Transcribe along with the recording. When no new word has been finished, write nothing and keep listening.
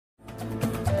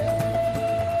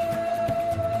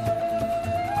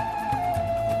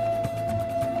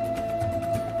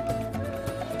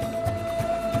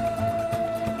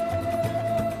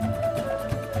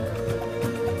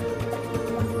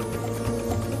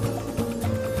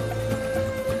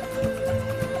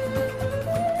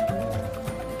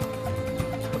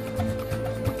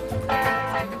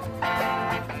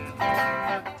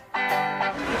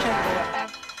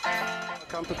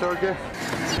Turkey. Okay,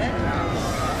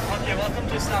 welcome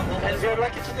to Istanbul. And we're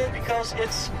lucky today because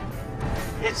it's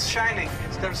shining.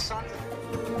 There's sun.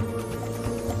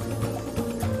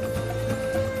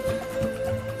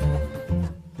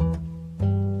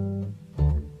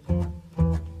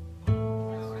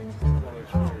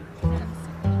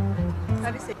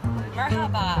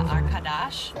 Merhaba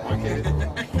arkadaş. Okay.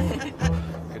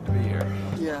 Good to be here.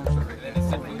 Yeah.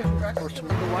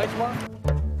 The white one?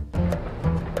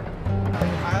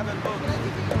 I haven't booked.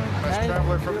 Best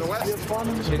traveler from the west. Good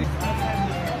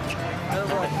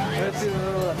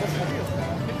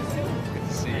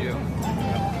to see you.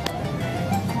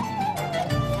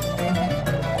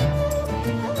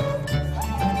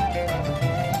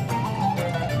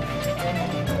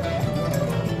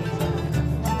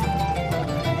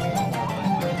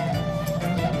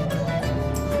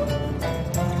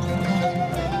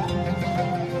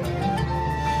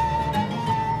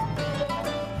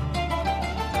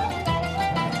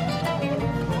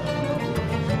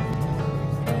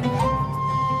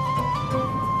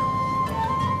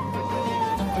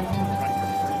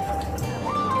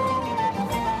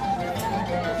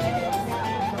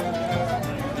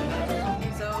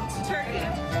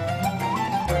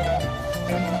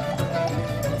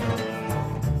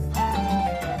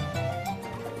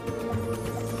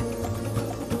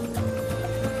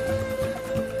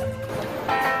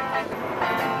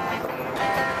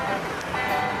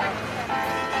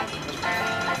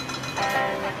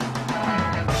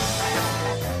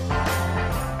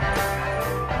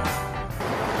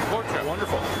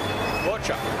 Wonderful.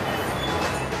 Watcha.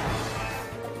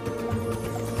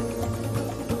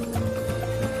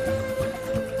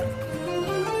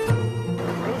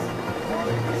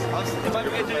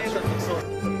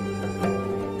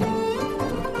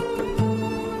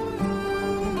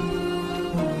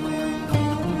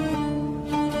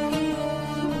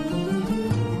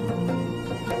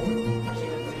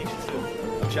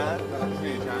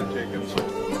 John Jacobs.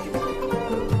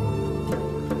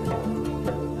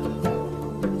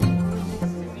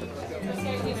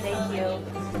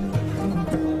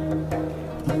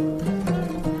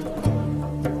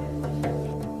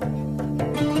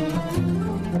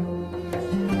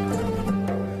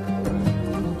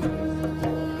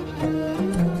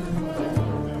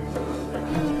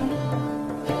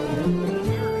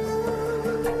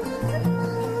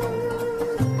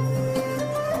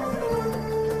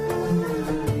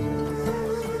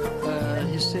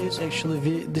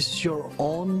 Actually, this is your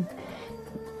own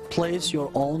place,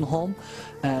 your own home,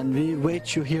 and we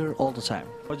wait you here all the time.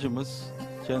 Amacımız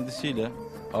kendisiyle,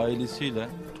 ailesiyle,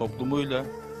 toplumuyla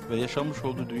ve yaşamış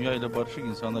olduğu dünyayla barışık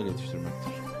insanlar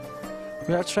yetiştirmektir.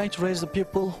 We are trying to raise the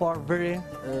people who are very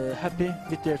happy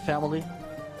with their family,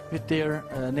 with their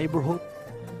neighborhood,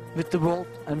 with the world,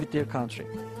 and with their country.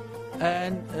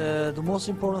 And the most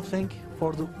important thing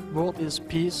for the world is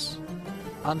peace,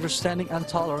 understanding, and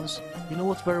tolerance. You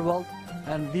know it very well,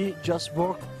 and we just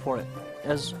work for it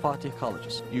as Fatih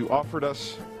colleges. You offered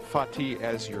us Fatih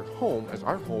as your home, as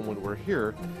our home when we're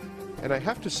here, and I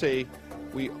have to say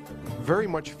we very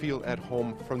much feel at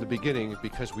home from the beginning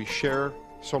because we share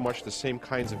so much the same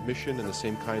kinds of mission and the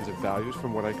same kinds of values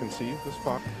from what I can see this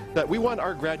far. That we want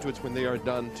our graduates when they are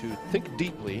done to think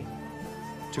deeply,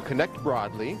 to connect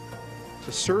broadly,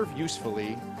 to serve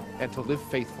usefully, and to live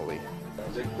faithfully.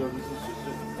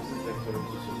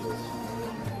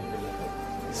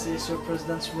 This is your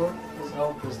president's word, this is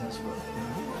our president's word.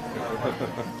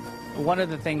 One of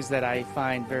the things that I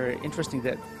find very interesting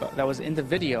that was in the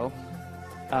video,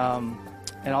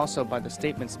 and also by the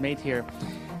statements made here,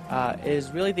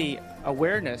 is really the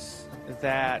awareness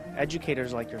that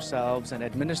educators like yourselves and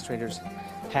administrators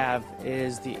have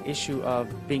is the issue of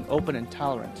being open and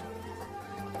tolerant.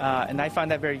 And I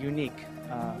find that very unique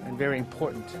and very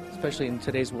important, especially in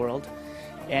today's world,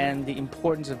 and the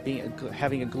importance of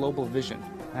having a global vision.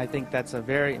 I think that's a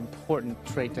very important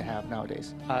trait to have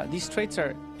nowadays. These traits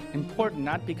are important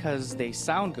not because they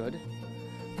sound good,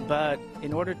 but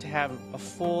in order to have a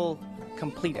full,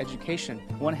 complete education,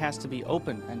 one has to be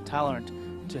open and tolerant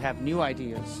to have new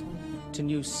ideas,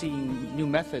 to seeing new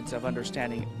methods of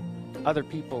understanding other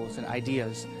people's and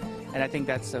ideas. And I think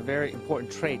that's a very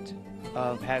important trait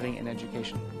of having an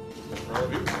education.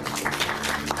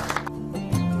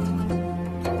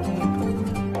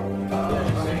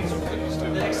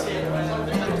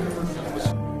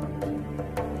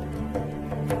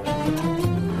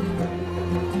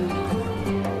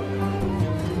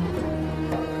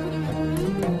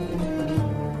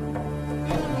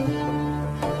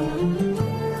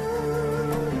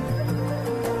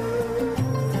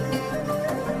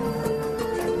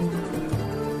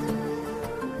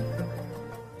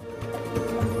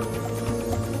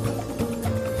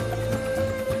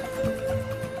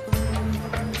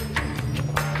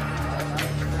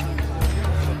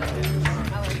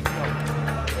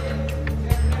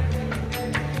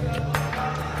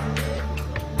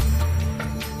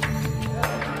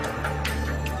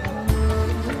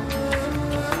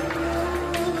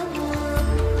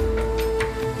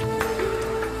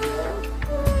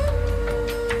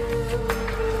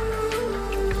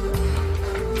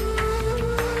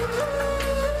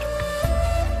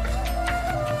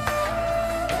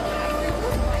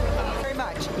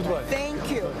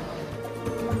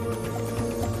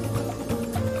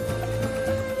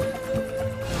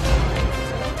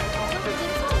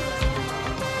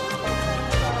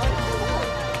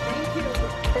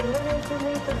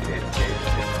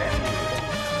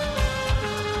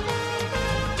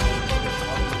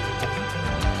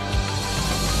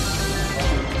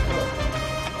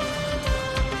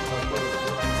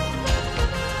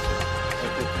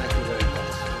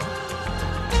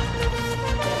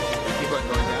 Keep on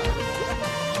going down.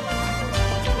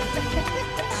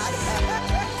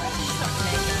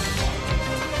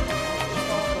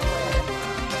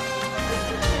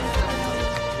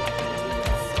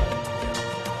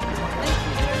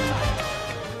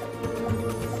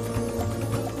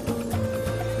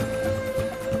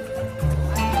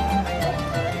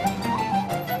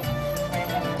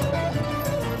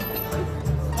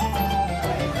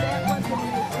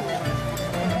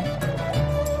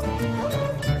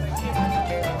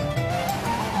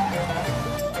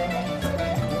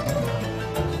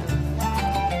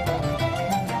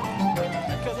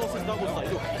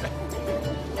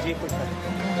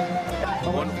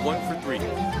 One for three.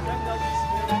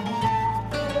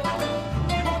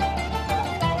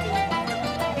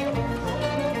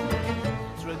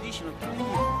 Traditional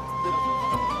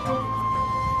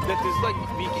that is like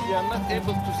we are not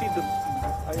able to see the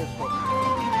higher spot.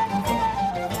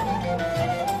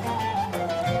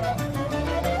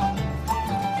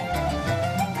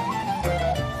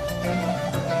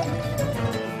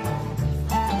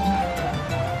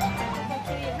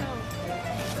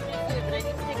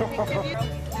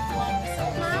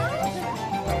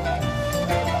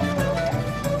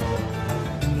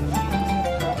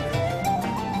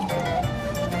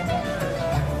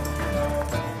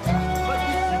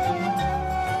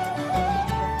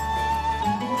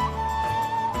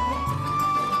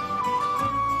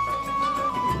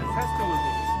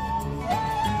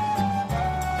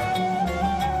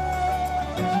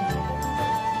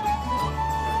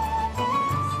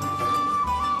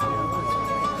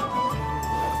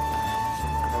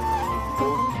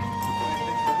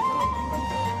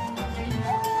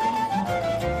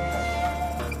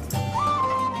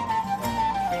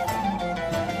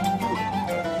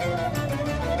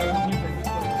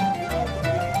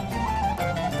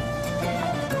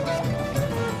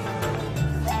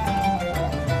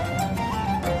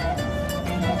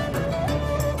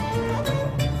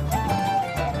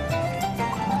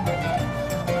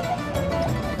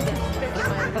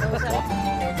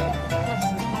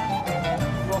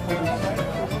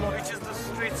 Which is the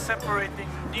street separating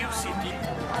New City.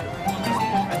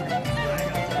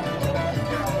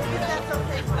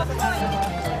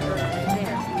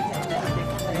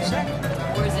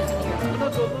 Or is it here? You're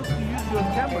not able to use your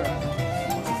camera.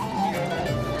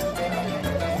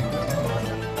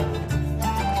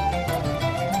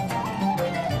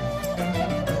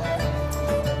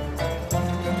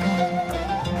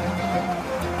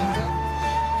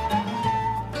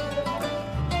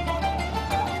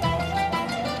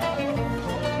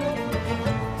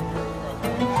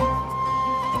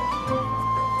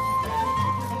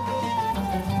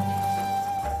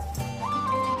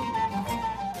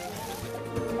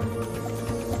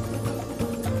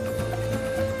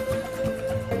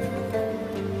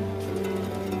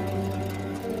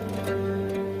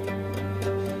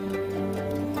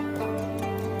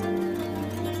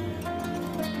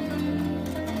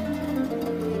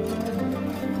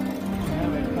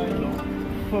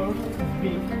 First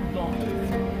big dome.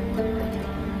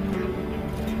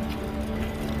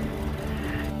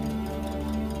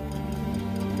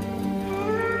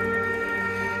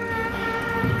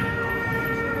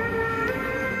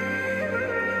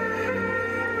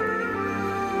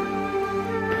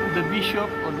 The bishop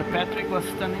or the Patrick was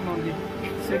standing on the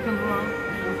second round.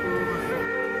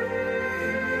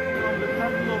 From the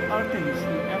temple of Artemis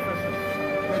in Ephesus,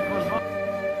 that was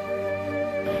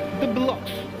the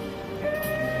blocks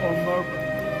or marble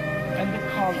and the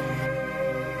columns.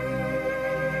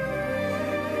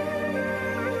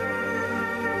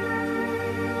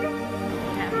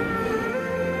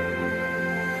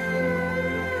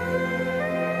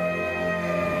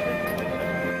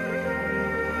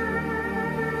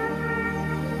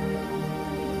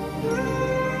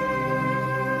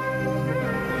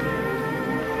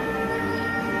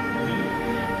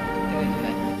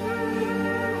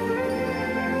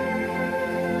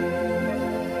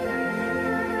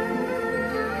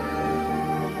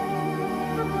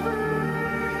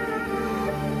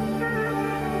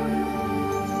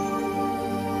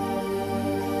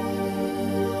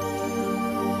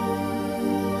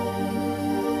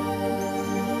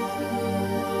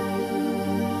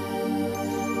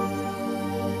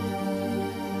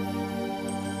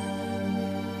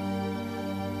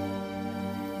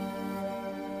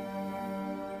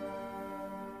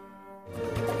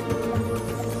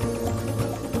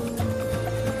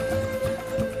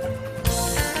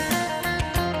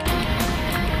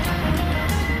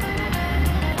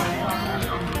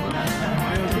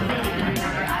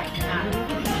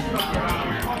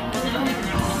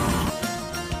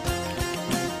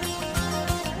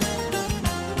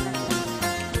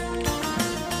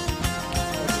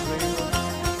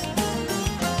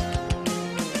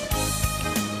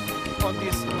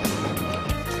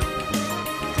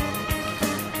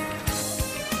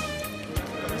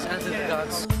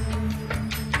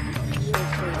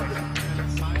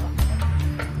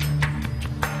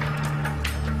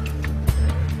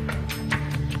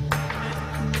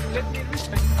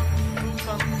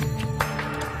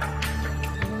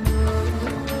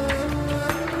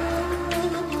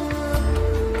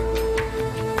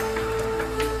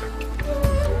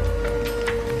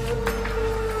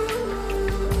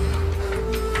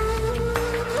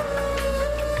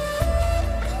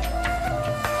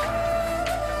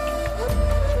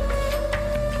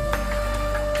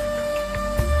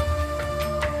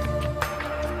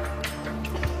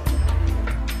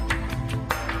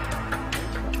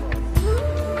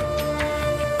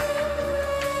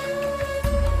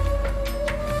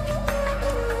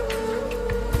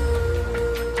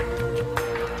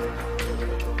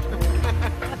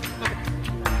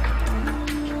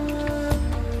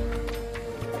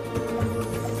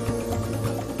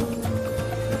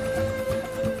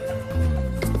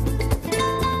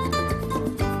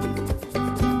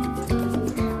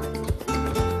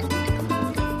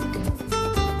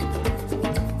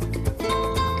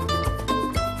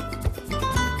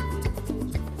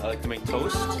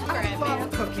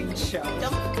 Okay,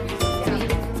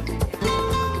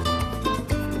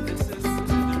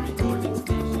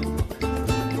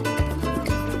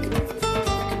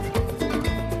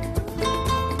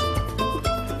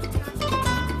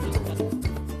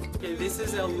 this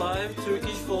is a live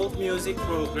Turkish folk music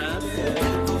program.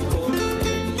 Is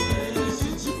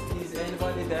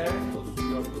anybody there?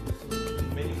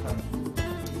 Many times.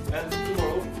 And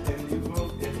tomorrow, and you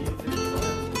will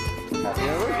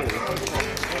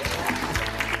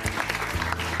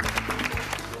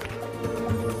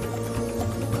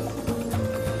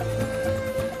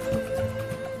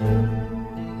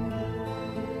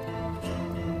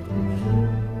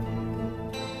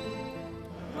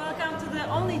Welcome to the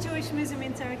only Jewish museum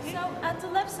in Turkey. So at the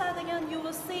left side again you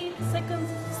will see second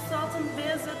Sultan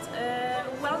Bayezid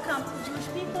welcomed Jewish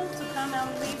people to come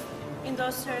and live in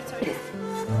those territories.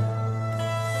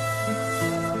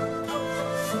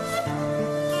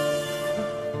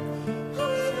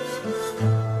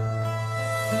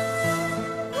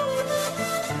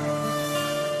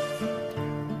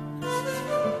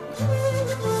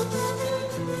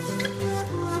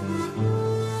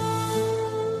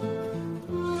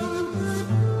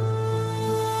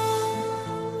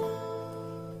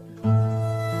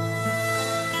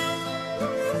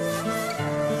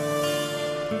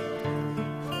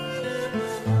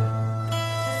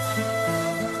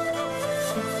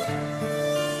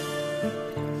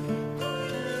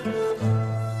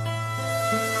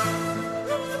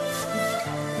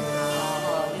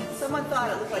 Someone thought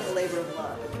it looked like a labor of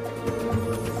love.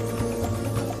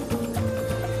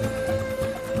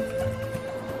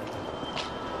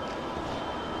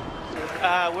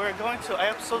 We're going to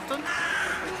Ayub Sultan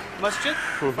Masjid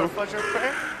for Fajr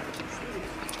prayer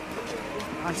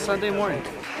on Sunday morning.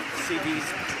 CDs,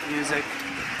 music,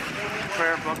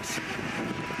 prayer books,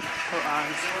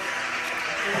 Qur'ans.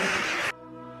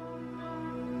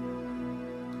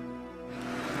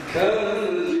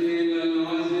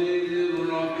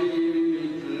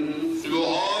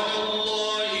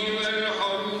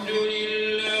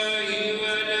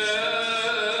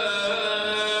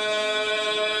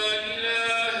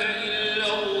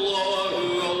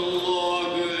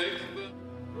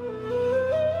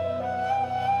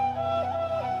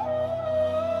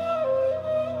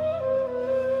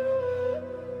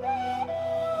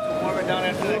 More we're down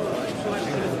after that.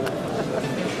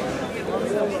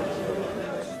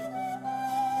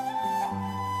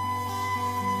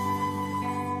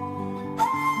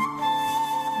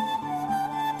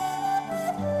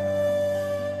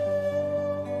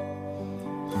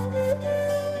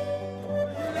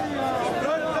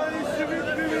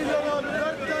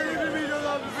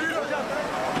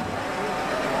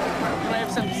 I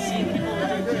have some seed people I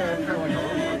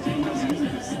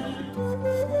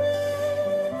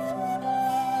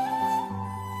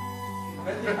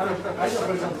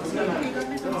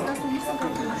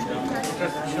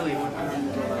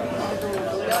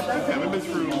haven't been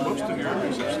through most of Europe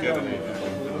except Scandinavia.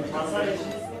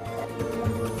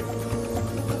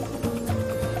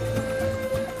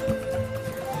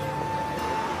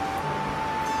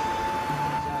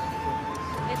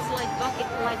 It's like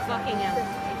Buckingham.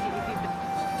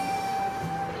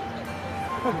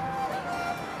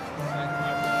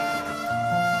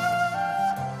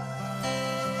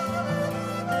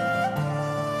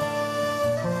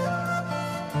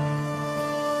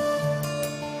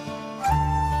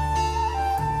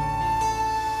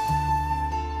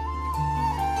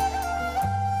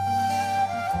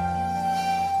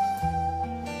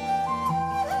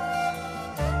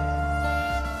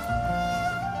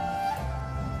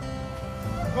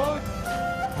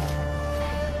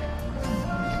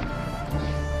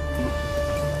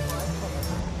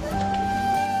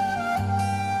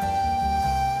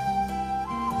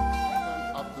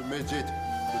 Of the Masjid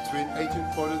between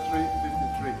 1843 and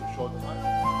 53, short time.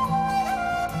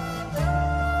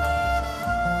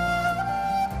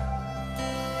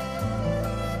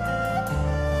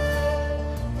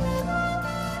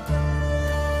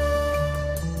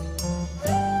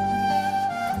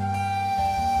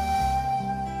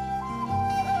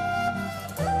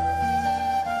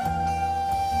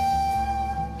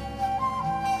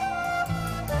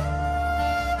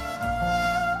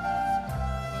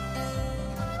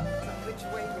 Which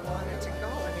way you wanted to go.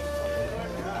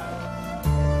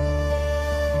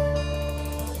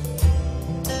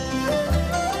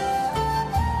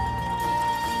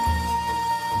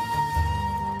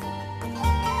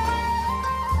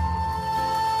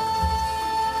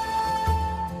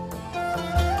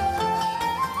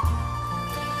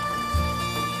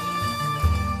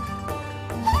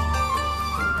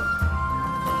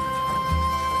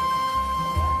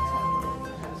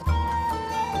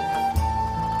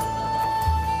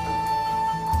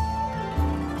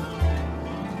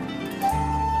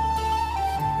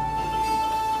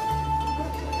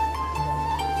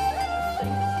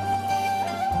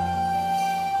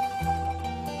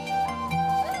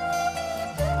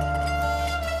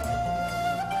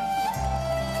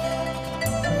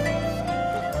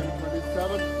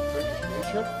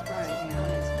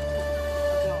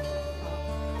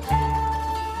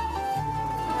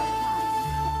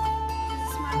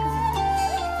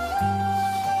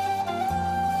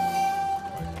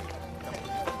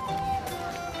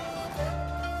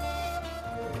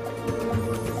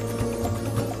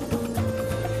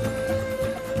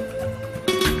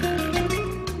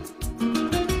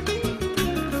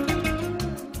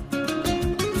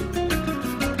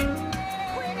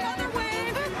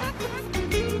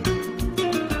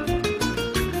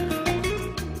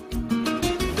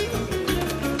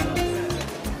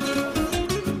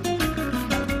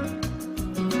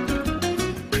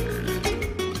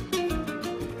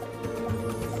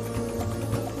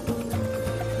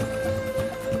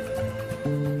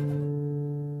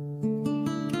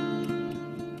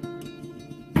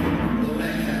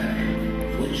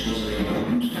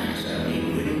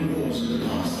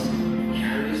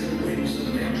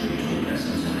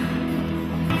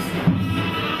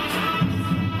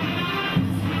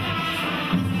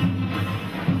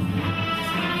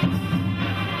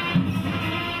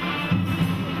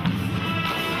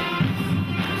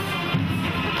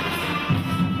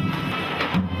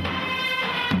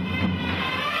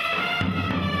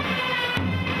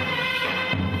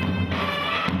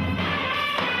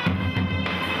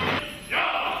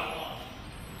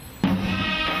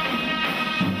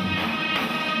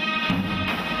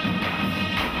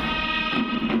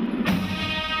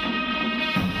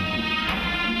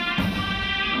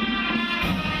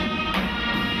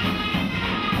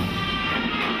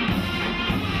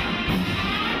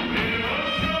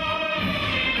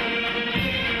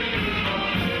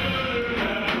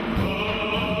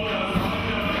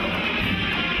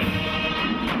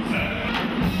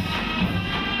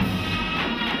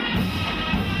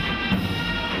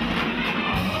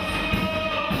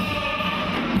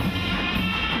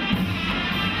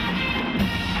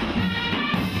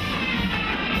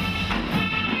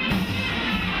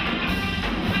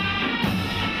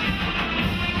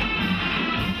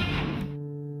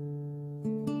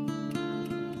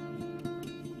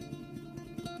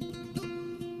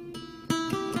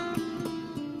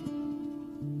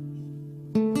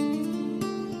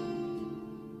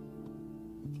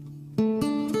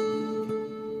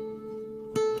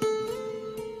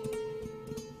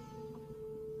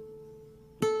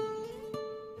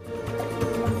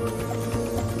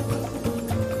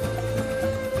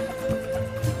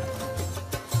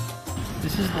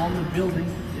 only building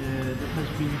that has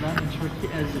been done in Turkey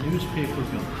as a newspaper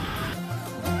building.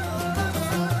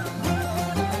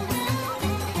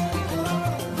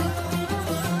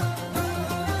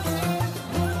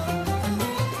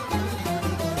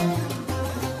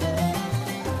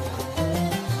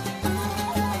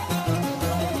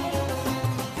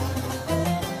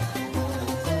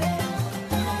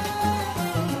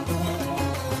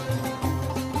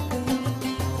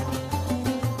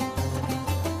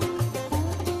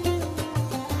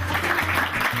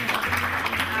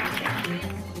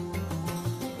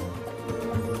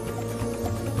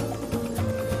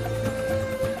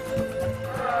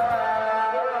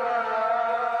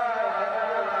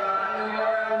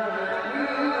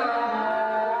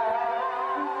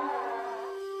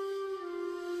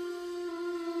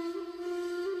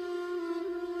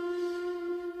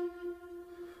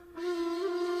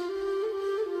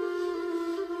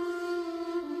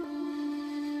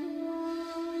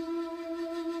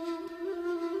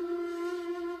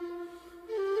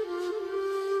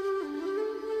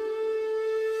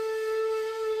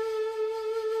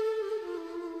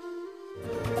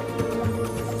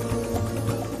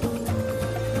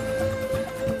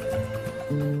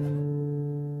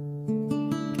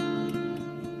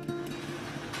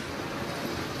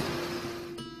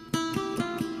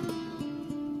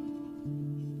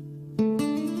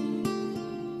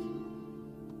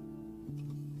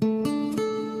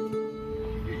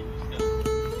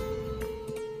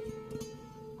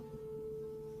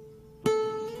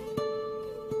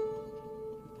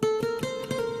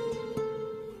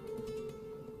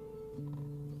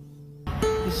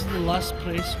 This is the last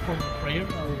place for prayer.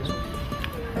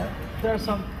 There are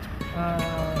some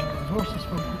verses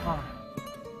from Quran.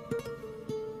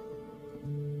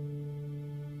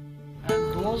 And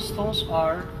those stones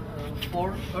are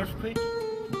for earthquake.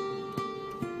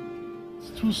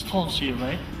 It's two stones here,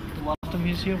 right? One of them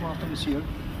is here, one of them is here.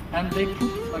 And they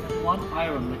put like one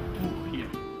iron, like two here.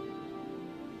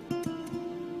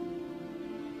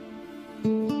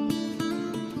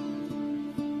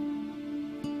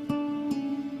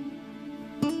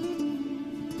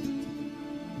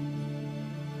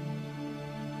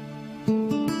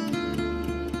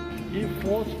 He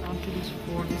fought until his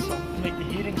 40s to make the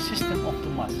heating system of the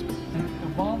mosque. And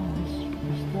above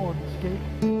this door, this gate,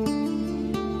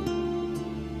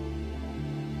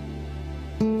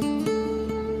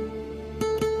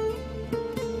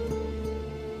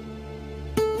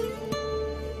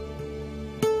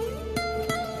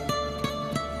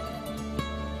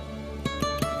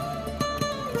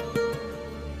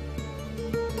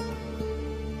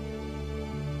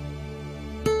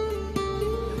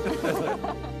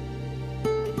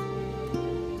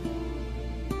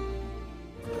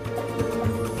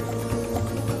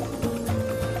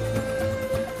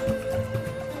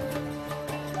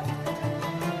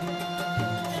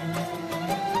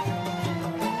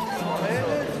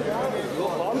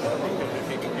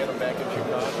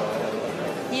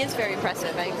 He is very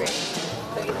impressive, I agree.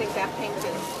 So you think that paint is...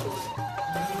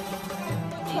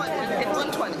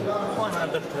 120.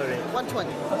 130. 120.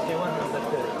 Okay,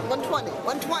 130. 120.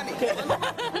 120.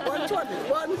 120.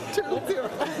 120.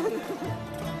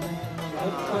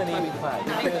 125.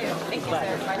 Thank you. Thank you,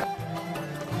 sir.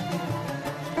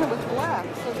 It was black,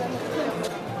 so then it's good.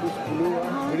 This blue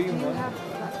one, green one.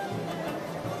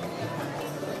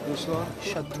 This one.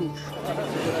 Chatouche.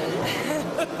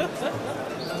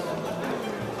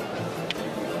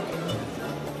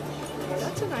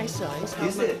 That's a nice size.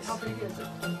 Is it? How big is it?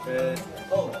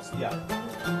 Almost, yeah.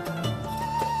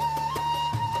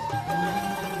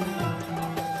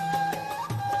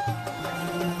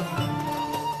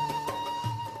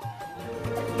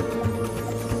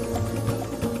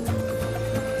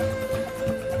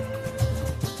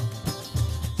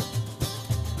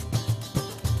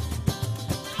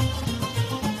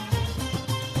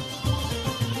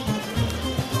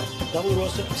 double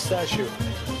roasted pistachio.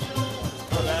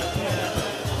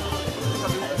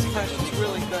 This pistachios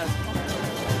really good.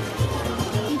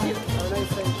 Thank you. Have a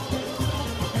nice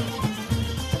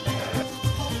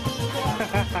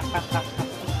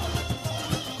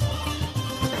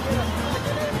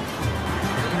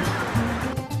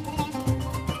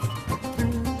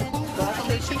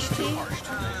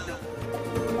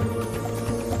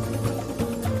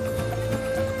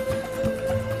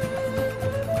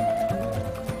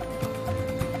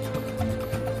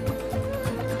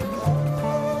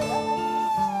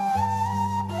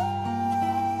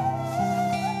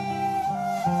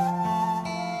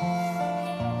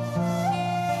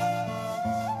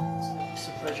It's a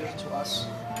pleasure to us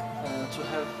to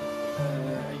have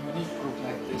a unique group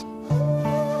like this.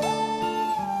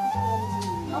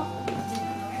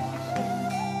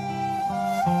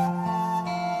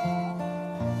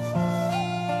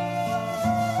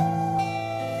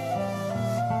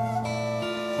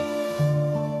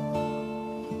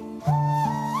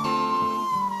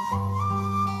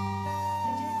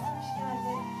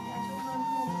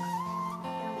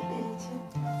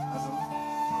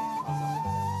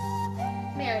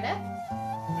 Meredith.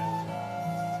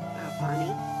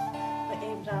 Barney. Ve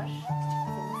Ebrar.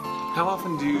 How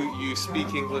often do you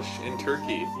speak English in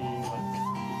Turkey?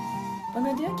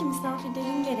 Bana diyor ki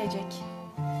misafirlerin gelecek.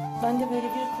 Ben de böyle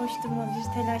bir koşturma, bir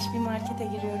telaş, bir markete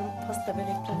giriyorum. Pasta,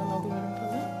 börek falan alıyorum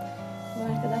falan. Bu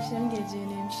arkadaşlarım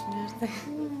geleceğini düşünüyordu.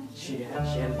 She had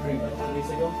a dream like 2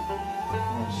 weeks ago,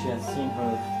 and she had seen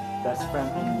her best friend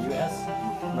in the U.S.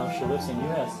 Now she lives in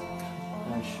U.S.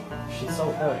 and she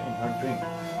saw her in her dream,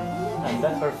 and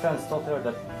then her friends told her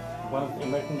that one of the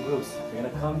American groups are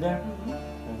gonna come there,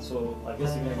 and so I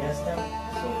guess you're gonna guess them.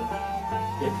 So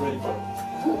get ready for it.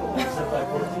 And so like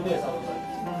for 2 days, I was like,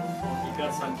 he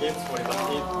got some gifts for it, but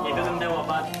he didn't know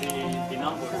about the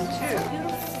numbers.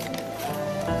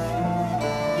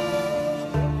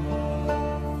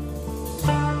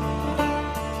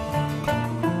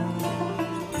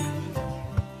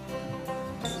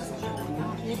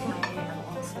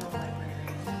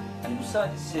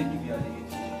 Sadece sevgi bir araya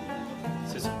getirecek.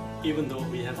 Says, even though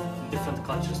we have different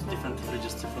cultures, different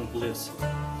religions, different beliefs,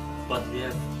 but we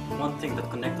have one thing that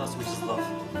connects us, which is love.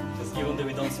 Because even though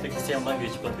we don't speak the same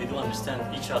language, but we do understand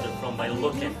each other by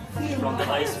looking, from the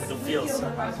eyes, the feels.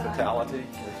 Hospitality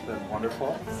has been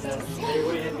wonderful. Yes, they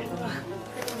really hit me.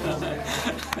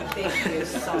 Thank you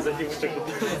so much.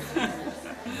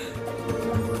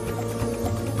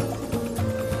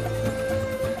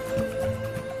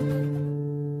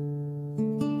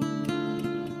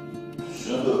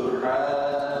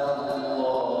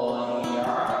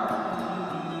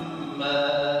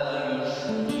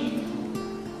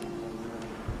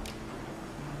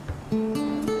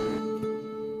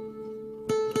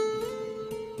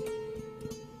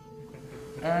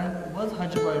 And what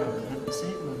Hacı Bayram?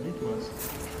 Say what it was.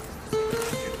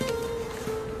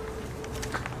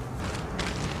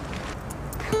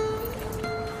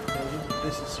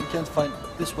 This is, you can't find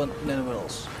this one anywhere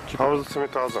else. How was the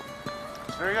simit taze?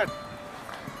 Very good.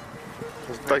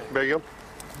 Is it like bagel?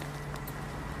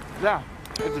 Yeah,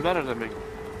 it's better than bagel.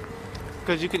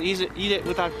 Because you can eat it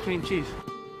without cream cheese.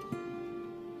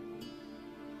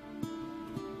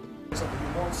 Something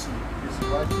you won't see is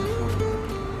right before you.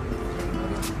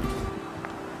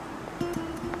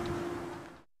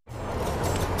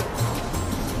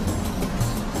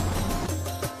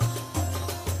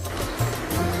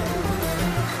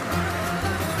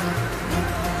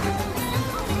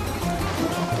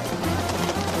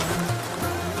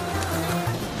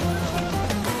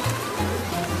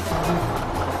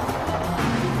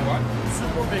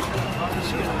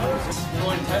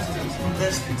 No intestines.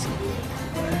 Intestines.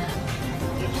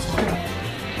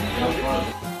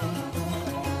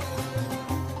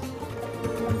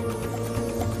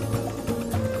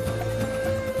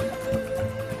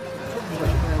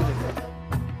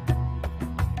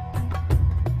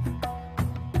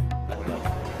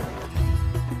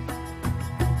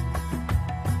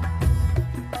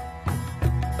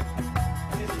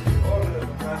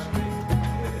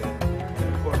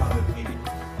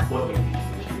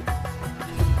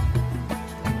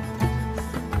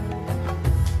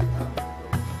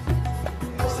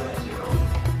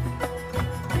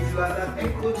 You are not a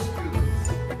good student.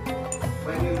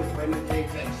 When you take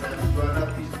exams,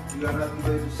 you are not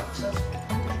going to successful.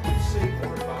 Say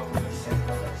more about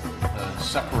the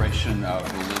separation of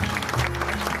religion.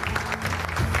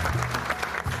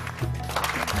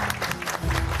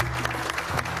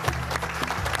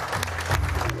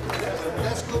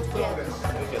 That's good progress.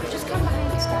 Just come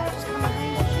behind us, Scott. Just come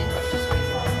behind us.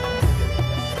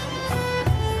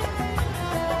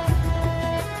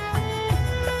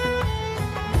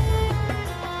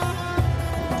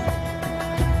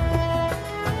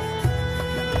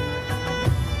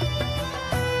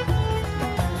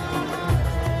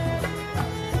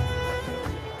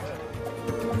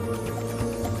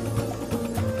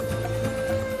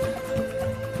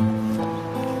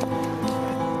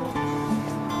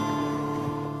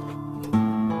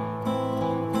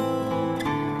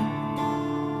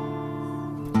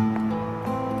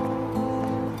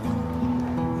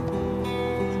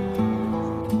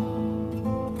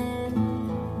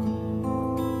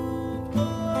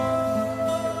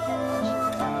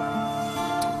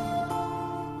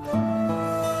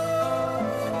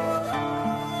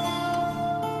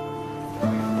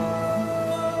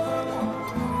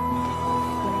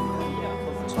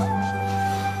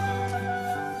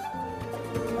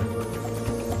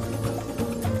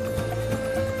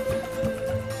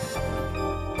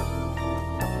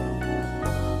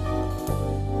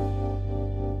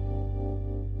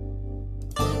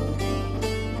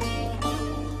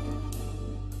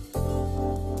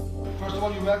 First of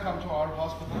all, you're welcome to our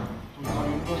hospital, to our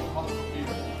university hospital here.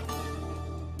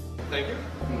 Thank you.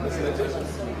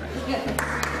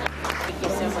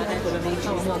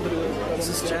 This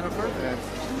is Jennifer.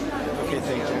 Okay,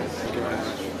 thank you.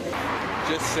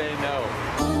 Just say no.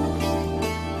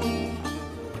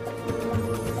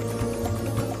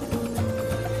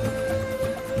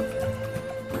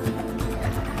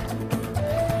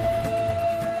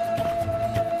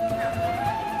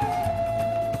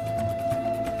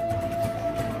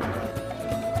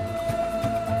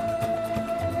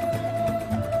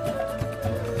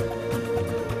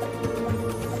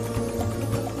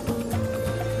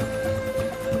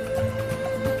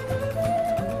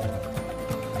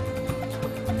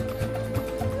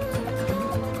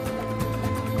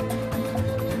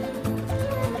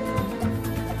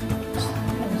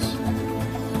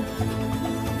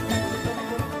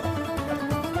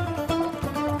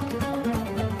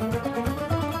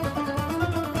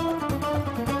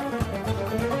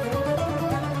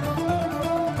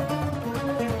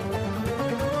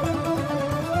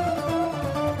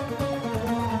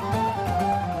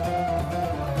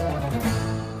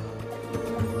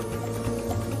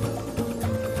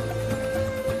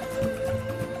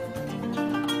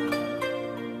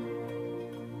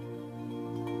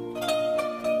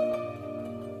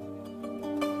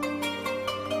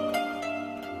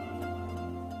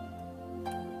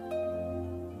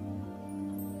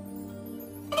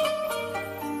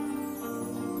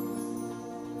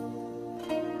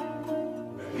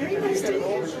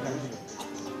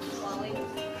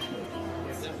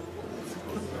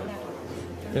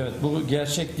 Evet, bu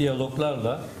gerçek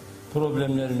diyaloglarla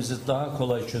problemlerimizi daha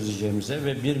kolay çözeceğimize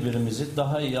ve birbirimizi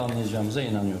daha iyi anlayacağımıza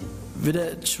inanıyorum. With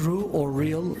a true or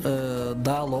real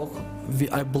dialogue,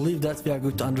 I believe that we are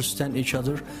going to understand each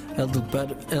other a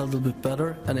little bit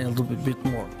better and a little bit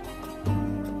more.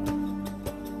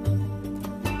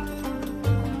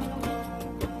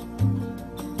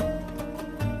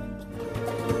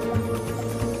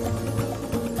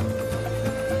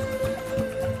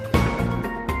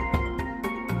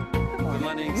 Good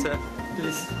morning, sir.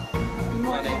 Please. Good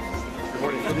morning.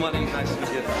 Good morning. Nice to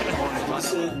meet you.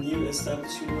 It's a new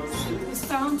established university. It's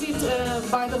founded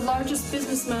by the largest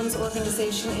businessmen's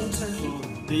organization in Turkey.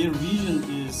 Their vision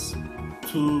is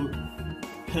to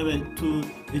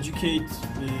educate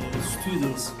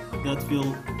students that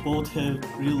will both have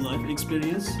real life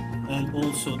experience and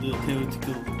also the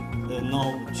theoretical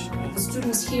knowledge. The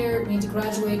students here need to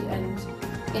graduate and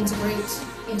integrate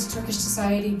into Turkish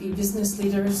society, be business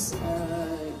leaders,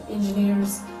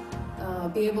 engineers,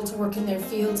 be able to work in their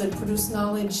fields and produce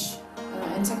knowledge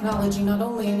and technology not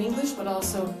only in English but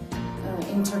also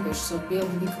in Turkish, so be able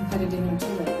to be competitive in 2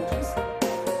 languages.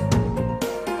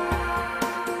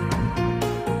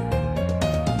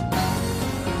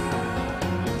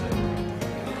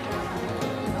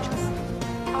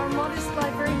 Our modest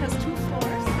library has 2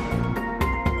 floors.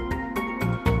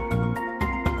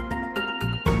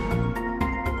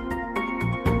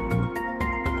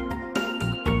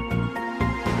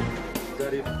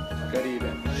 Garib,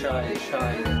 shy.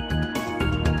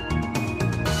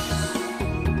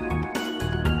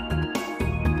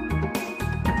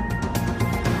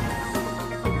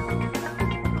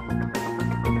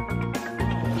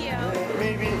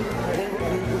 Maybe you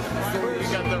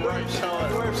got the right shot.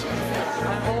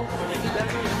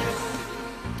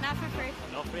 Not for free.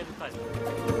 No free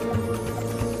advertisement.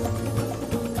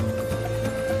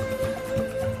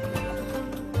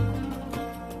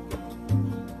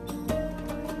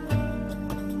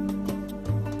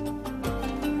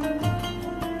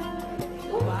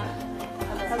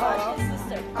 Hello.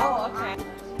 Sister. Oh, okay.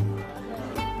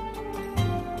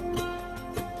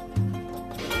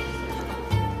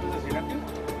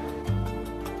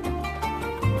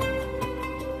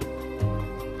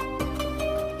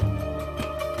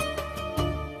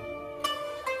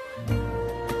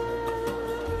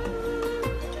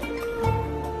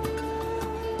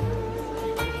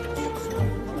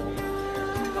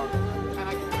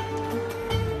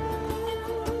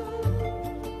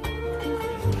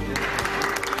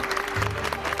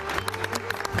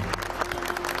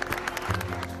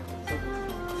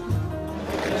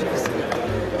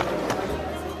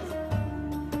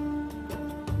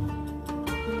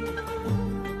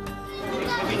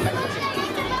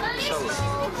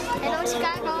 Hello,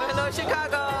 Chicago. Hello,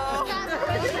 Chicago.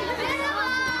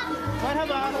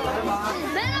 Merhaba.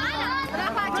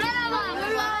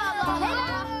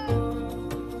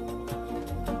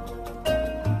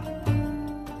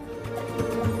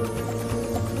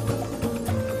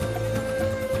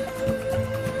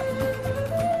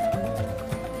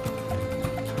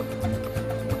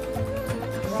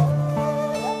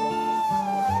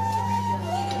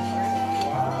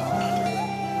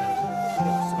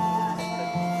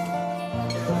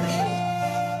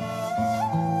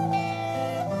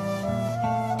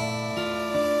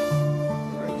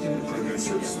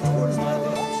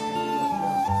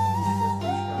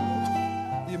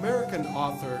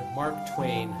 author Mark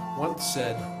Twain once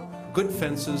said, "Good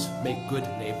fences make good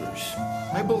neighbors."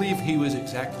 I believe he was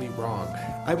exactly wrong.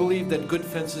 I believe that good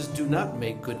fences do not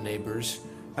make good neighbors.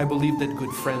 I believe that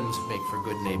good friends make for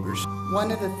good neighbors.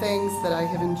 One of the things that I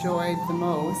have enjoyed the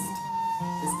most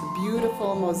is the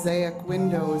beautiful mosaic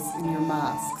windows in your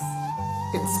mosques.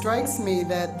 It strikes me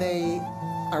that they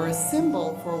are a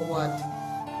symbol for what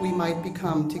we might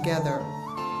become together.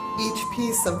 Each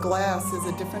piece of glass is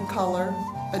a different color,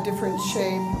 a different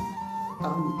shape,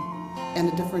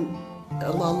 and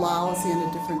allows in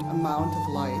a different amount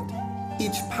of light.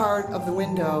 Each part of the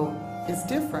window is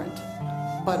different,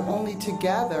 but only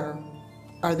together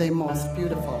are they most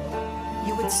beautiful.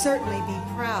 You would certainly be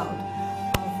proud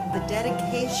of the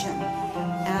dedication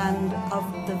and of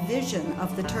the vision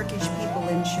of the Turkish people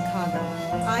in Chicago.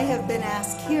 I have been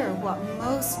asked here what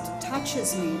most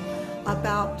touches me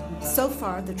about, so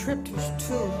far, the trip to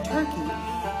Turkey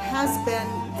has been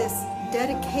this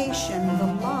dedication,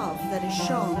 the love that is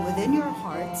shown within your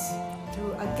hearts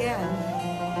through, again,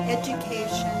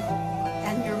 education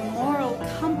and your moral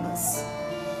compass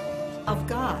of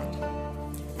God.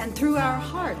 And through our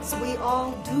hearts, we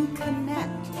all do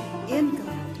connect in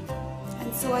God.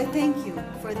 And so I thank you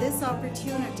for this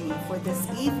opportunity, for this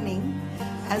evening,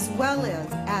 as well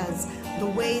as the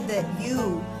way that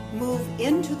you move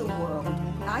into the world.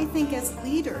 I think as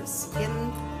leaders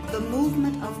in the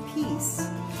movement of peace,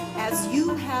 as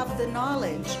you have the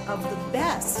knowledge of the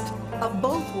best of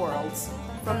both worlds,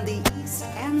 from the East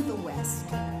and the West,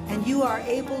 and you are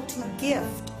able to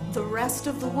gift the rest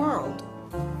of the world.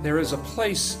 There is a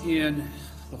place in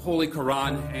the Holy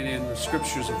Quran and in the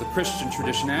scriptures of the Christian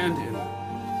tradition and in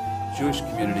the Jewish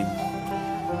community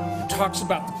that talks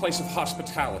about the place of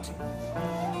hospitality.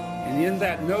 And in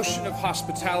that notion of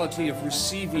hospitality, of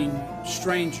receiving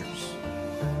strangers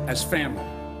as family,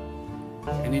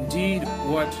 and indeed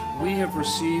what we have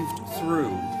received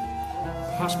through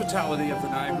the hospitality of the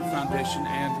Niagara Foundation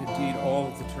and indeed all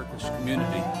of the Turkish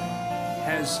community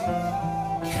has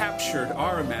captured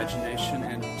our imagination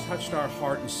and touched our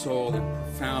heart and soul in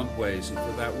profound ways, and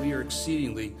for that we are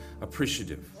exceedingly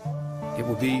appreciative. It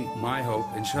will be my hope,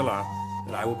 inshallah,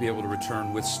 that I will be able to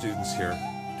return with students here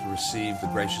to receive the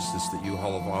graciousness that you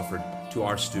all have offered to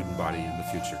our student body in the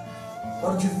future.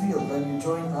 What did you feel when you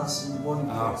joined us in the morning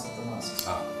prayers at the mosque?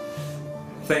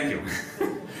 Thank you.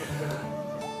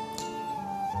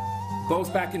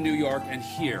 Both back in New York and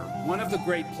here, one of the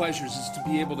great pleasures is to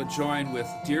be able to join with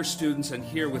dear students and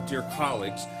here with dear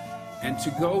colleagues and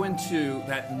to go into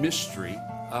that mystery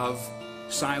of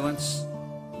silence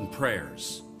and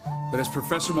prayers. But as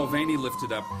Professor Mulvaney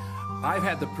lifted up, I've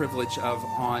had the privilege of,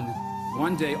 on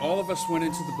one day, all of us went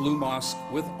into the Blue Mosque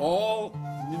with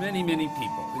many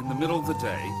people in the middle of the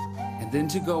day, and then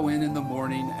to go in the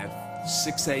morning at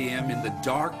 6 a.m. in the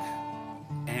dark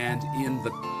and in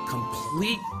the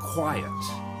complete quiet,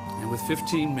 and with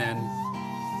 15 men,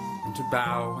 and to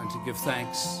bow and to give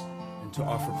thanks and to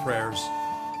offer prayers,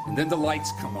 and then the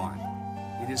lights come on.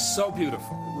 It is so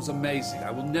beautiful. It was amazing.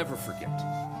 I will never forget.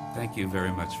 Thank you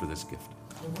very much for this gift.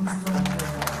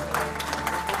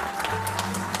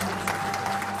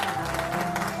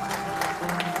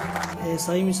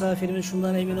 Sayın misafirimiz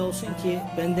şundan emin olsun ki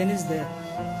bendeniz de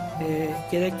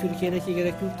gerek Türkiye'deki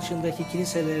gerek yurt dışındaki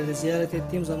kiliseleri de ziyaret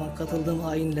ettiğim zaman katıldığım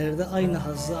ayinlerde aynı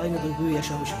hazzı, aynı duyguyu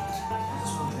yaşamışımdır.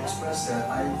 I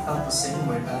felt the same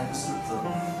way when I visited the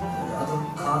other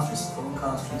countries, foreign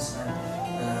countries, and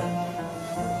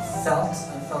I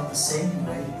felt the same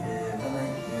way when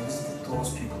I visited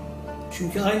those people.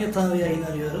 Çünkü aynı Tanrı'ya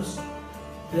inanıyoruz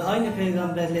ve aynı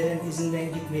peygamberlerin izinden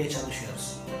gitmeye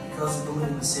çalışıyoruz. Because we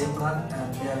believe in the same God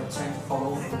and we are trying to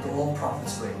follow the old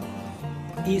prophets' way.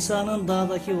 İsa'nın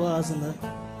dağdaki vaazını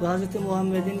ve Hz.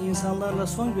 Muhammed'in insanlarla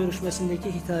son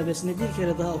görüşmesindeki hitabesini bir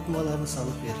kere daha okumalarını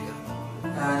salık veriyor.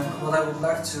 And what I would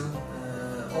like to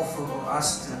offer or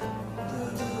ask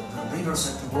the leaders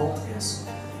of the world is,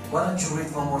 why don't you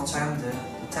read one more time the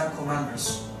Ten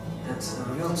Commandments that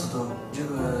revealed to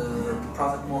the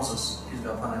Prophet Moses, peace be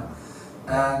upon him,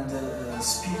 and the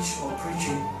speech or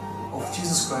preaching of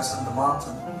Jesus Christ on the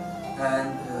mountain,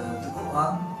 and the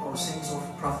Quran or sayings of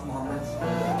Prophet Muhammad,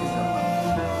 peace be upon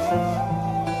him.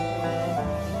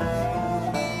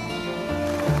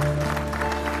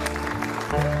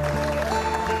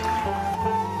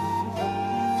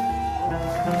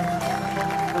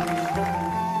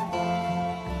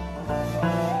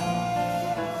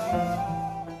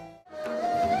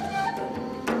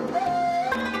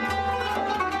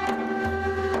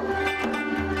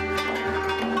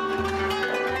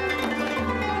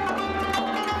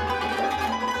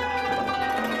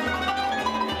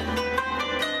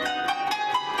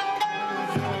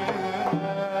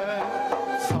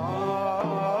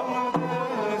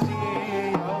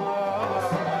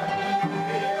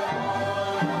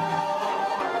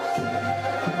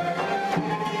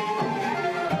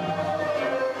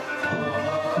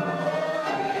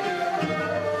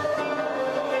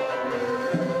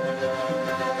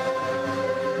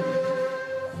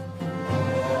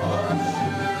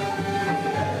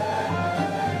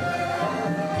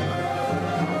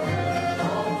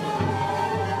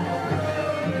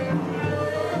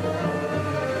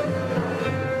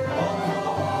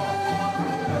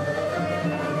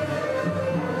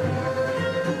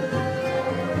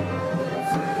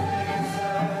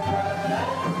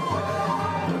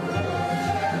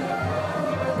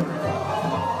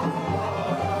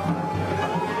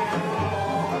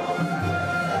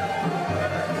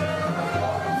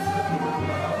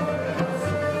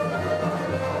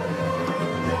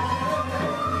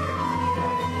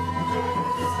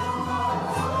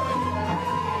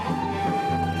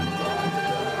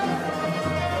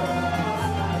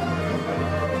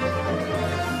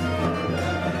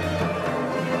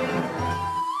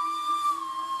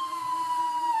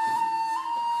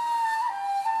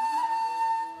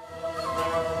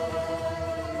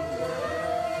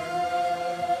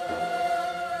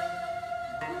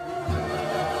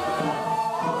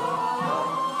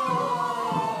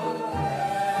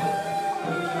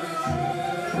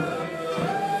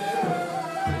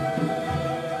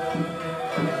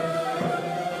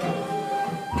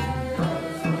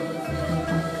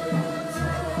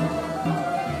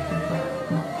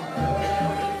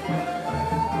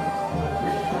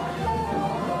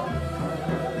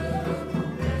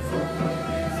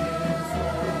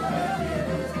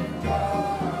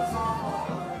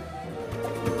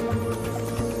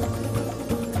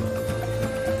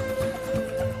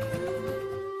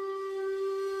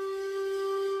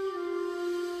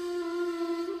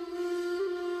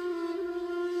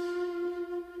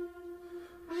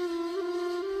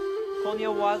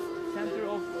 Konya was center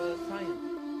of science.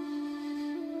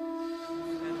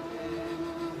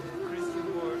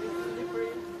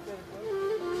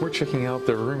 We're checking out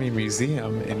the Rumi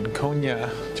Museum in Konya,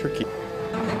 Turkey.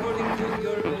 According to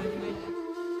your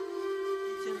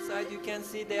inside, you can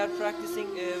see they are practicing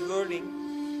whirling.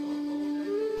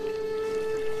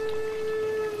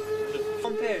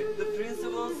 Compare the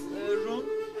principal's room,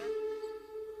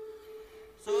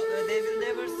 so they will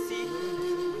never see.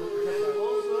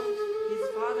 Also, his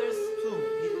father's tomb,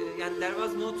 and there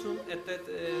was no tomb at that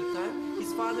time.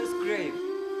 His father's grave.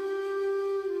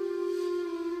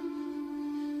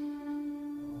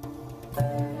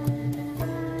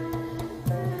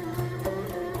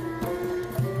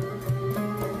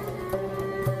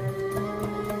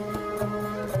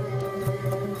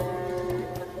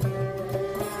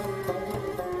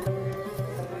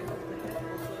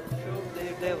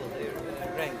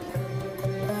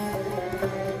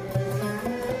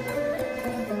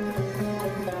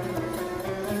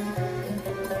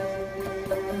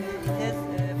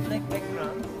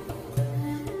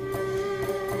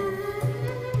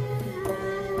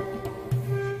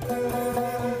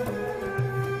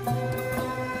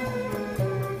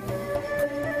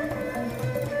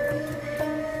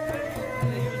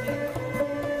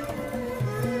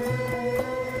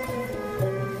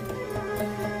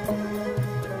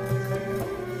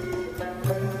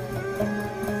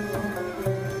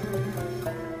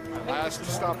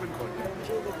 Stop in Konya.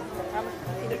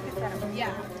 Yeah.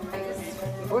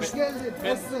 Hoş geldin.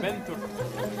 Nasılsın? Ben Türk.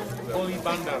 Oli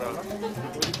Bandara.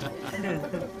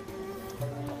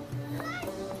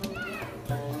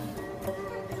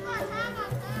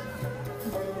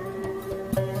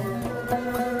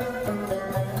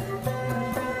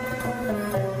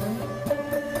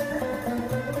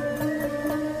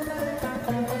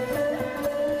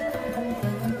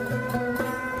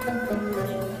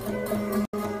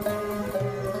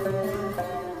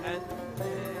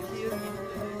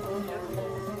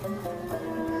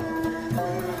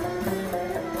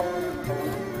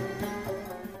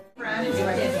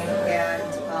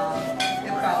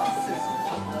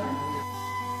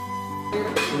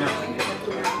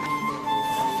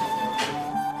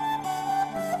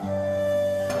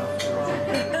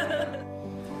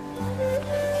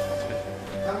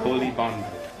 Holy Bond.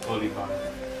 Holy Bond.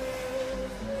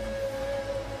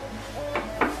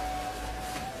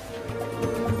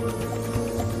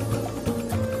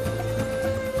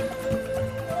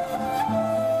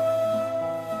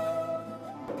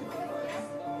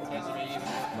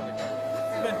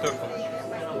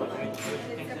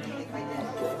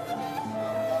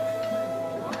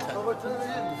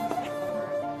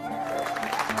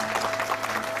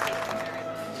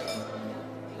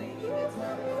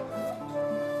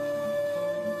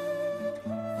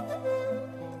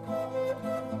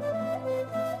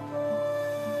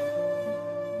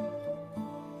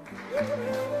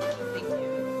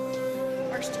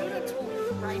 Our students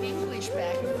will write English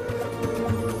back.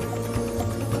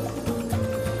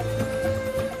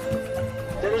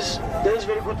 There is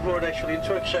very good word actually in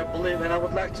Turkish, I believe, and I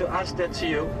would like to ask that to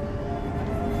you.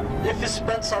 If we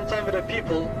spend some time with the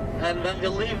people and when we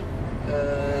leave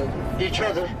each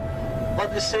other,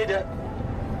 but we say that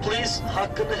please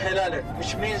hakkını helal et,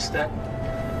 which means that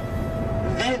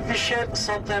we shared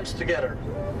sometimes together,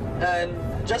 and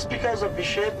just because of we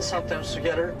shared sometimes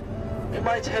together, we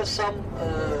might have some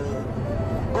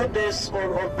good days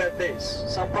or bad days,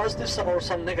 some positives or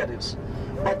some negatives.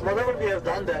 But whatever we have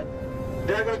done that,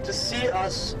 they are going to see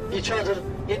us, each other,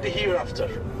 in the hereafter,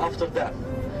 after death.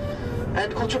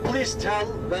 And could you please tell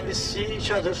when we see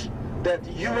each other that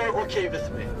you are okay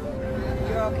with me?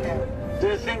 You're okay. Do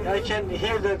you think I can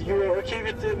hear that you are okay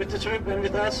with the trip and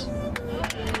with us?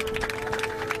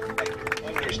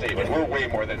 Understatement. We're way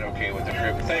more than okay with the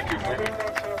trip. Thank you for